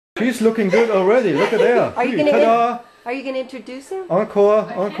She's looking good already. Look at there. Are you gonna introduce him?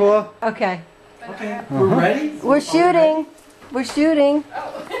 Encore, encore. Okay. Okay. We're ready? We're shooting. We're shooting.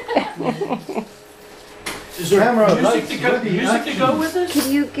 Is there Camera, music to go with this?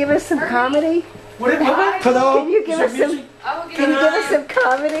 Can you give us some comedy? What? Can you give us some? Can you give us some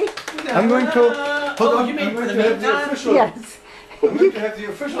comedy? I'm going to. Oh, you mean for the meantime? Yes. I'm going to have the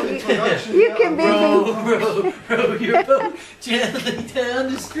official introduction. You can be. Row your boat gently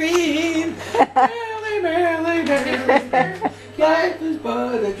down the stream. Merrily, merrily, merrily. Life is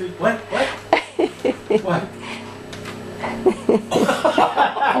but a dream. What? What?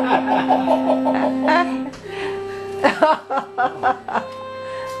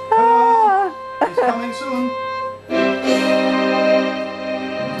 He's coming soon.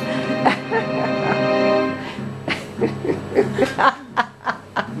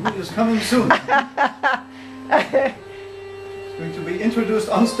 He is coming soon. He's going to be introduced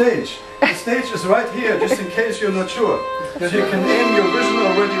on stage. The stage is right here, just in case you're not sure. Because you can aim your vision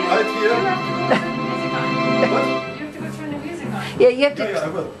already right here. What? Yeah, you have to. Yeah, I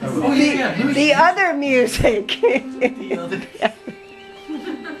will. Oh, yeah. The other music. The other.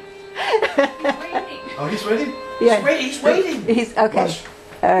 Oh, he's ready? Yeah. He's waiting. He's okay. Watch.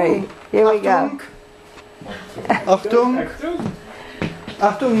 All right. Here we go. Achtung.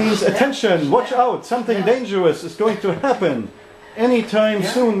 Achtung means attention, watch out, something dangerous is going to happen anytime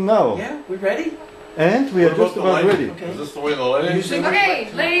soon now. Yeah, we ready? And we are just about ready. Okay. Is this the way the lighting? Okay,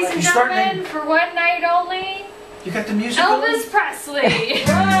 ladies and gentlemen, for one night only, You got the music Elvis Presley.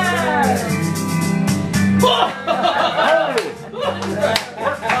 Work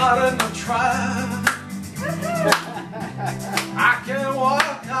hard and try. I can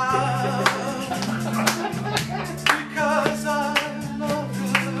walk out because I love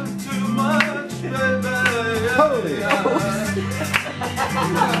you too much, baby. Holy.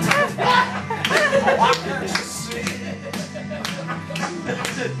 Why can't you see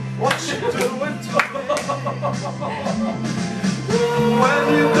what you're doing to me? When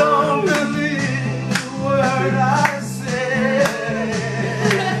you don't believe the word I say.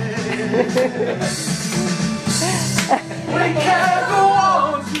 We can't go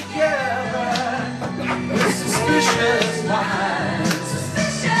on together with suspicious minds.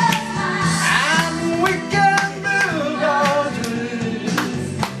 And we can build our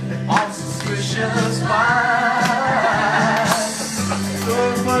dreams on suspicious minds. So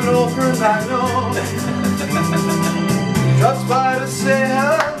if an old friend I know drops by to say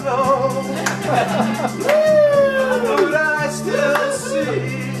hello, but I still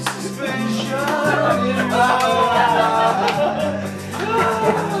see suspicion in your eyes.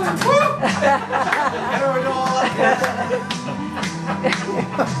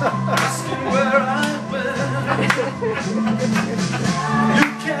 Asking where I've been. You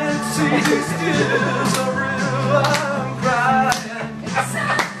can't see these tears are real. I'm crying.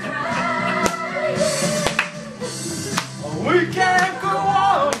 We can't go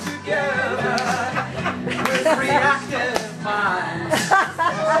on together with reactive minds.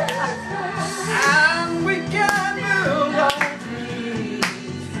 And we can build our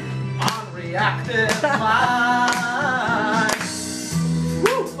dreams on reactive minds.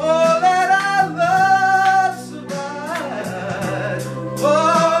 Oh, let our love survive.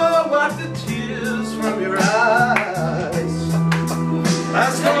 Oh, wipe the tears from your eyes.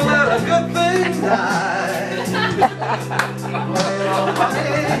 That's gonna let a good thing die.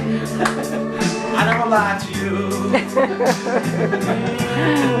 I never lied to you.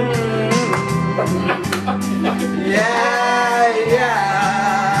 Yeah.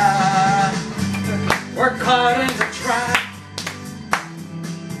 We're caught in the trap.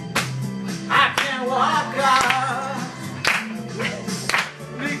 I can't walk out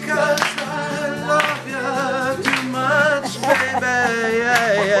because I love you too much, baby.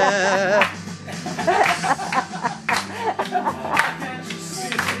 Yeah. Can't you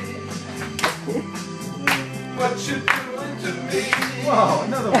see what you're doing to me? Wow,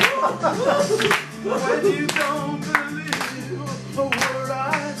 another one. When you don't believe a word I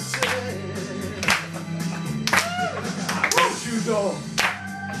say, don't you know?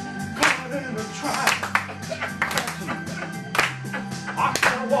 Caught in a trap. I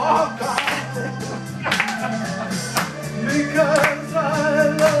can't walk out because I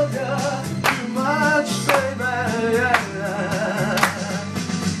love you too much, baby.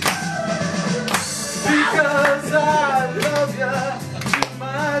 Because I love you too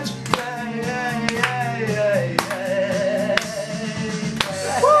much, yeah.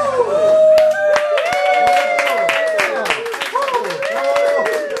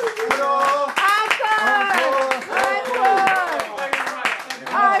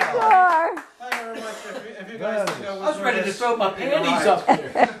 Score. Thank you very much. If you guys think I I was ready to nervous, throw my you're panties right. up there.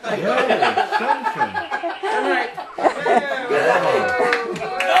 All right.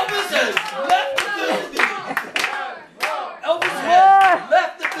 Elvis has left the building. Elvis has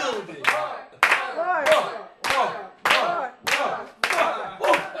left the building.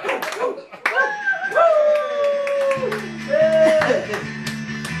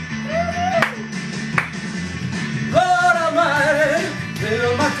 Lord Almighty,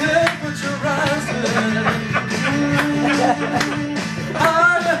 feel my temperature rising.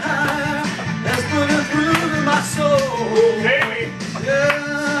 Higher, higher, that's putting through to my soul. Yeah,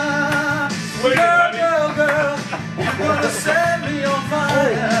 girl, you're gonna set me on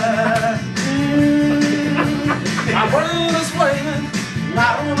fire. My brain is waiting, I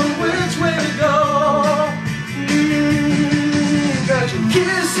don't know which way to go. Got your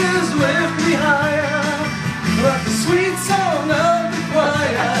kisses lift me higher, like the sweet song of the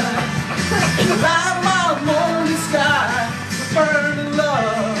choir. Light my morning sky, burning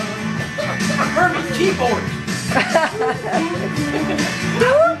love. Burning keyboard.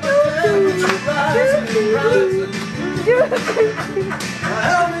 Rising, rising.